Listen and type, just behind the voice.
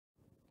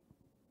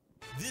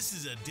This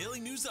is a daily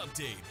news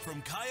update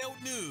from Coyote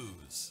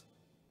News.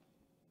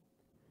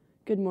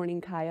 Good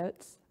morning,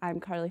 Coyotes. I'm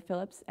Carly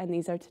Phillips, and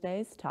these are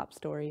today's top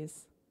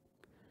stories.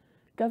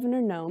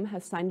 Governor Noem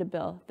has signed a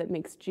bill that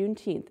makes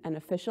Juneteenth an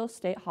official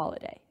state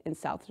holiday in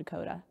South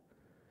Dakota.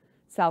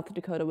 South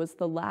Dakota was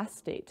the last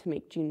state to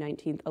make June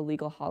 19th a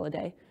legal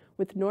holiday,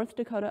 with North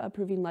Dakota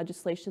approving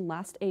legislation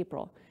last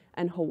April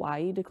and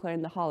Hawaii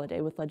declaring the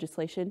holiday with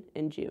legislation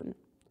in June.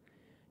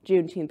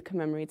 Juneteenth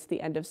commemorates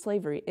the end of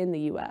slavery in the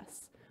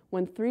U.S.,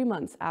 when 3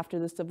 months after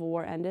the Civil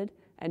War ended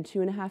and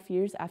 2.5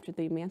 years after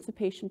the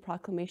Emancipation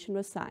Proclamation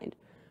was signed,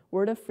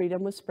 word of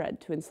freedom was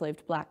spread to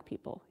enslaved Black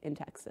people in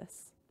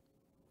Texas.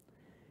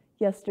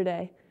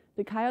 Yesterday,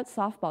 the Coyote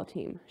softball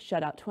team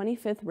shut out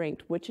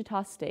 25th-ranked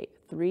Wichita State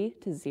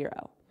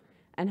 3-0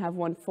 and have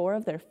won 4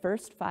 of their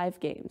first 5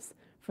 games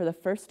for the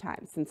first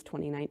time since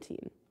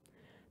 2019.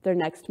 Their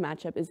next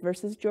matchup is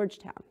versus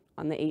Georgetown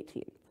on the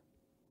 18th.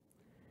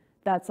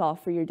 That's all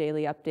for your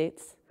daily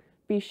updates.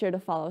 Be sure to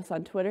follow us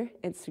on Twitter,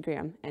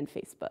 Instagram, and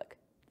Facebook.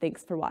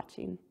 Thanks for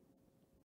watching.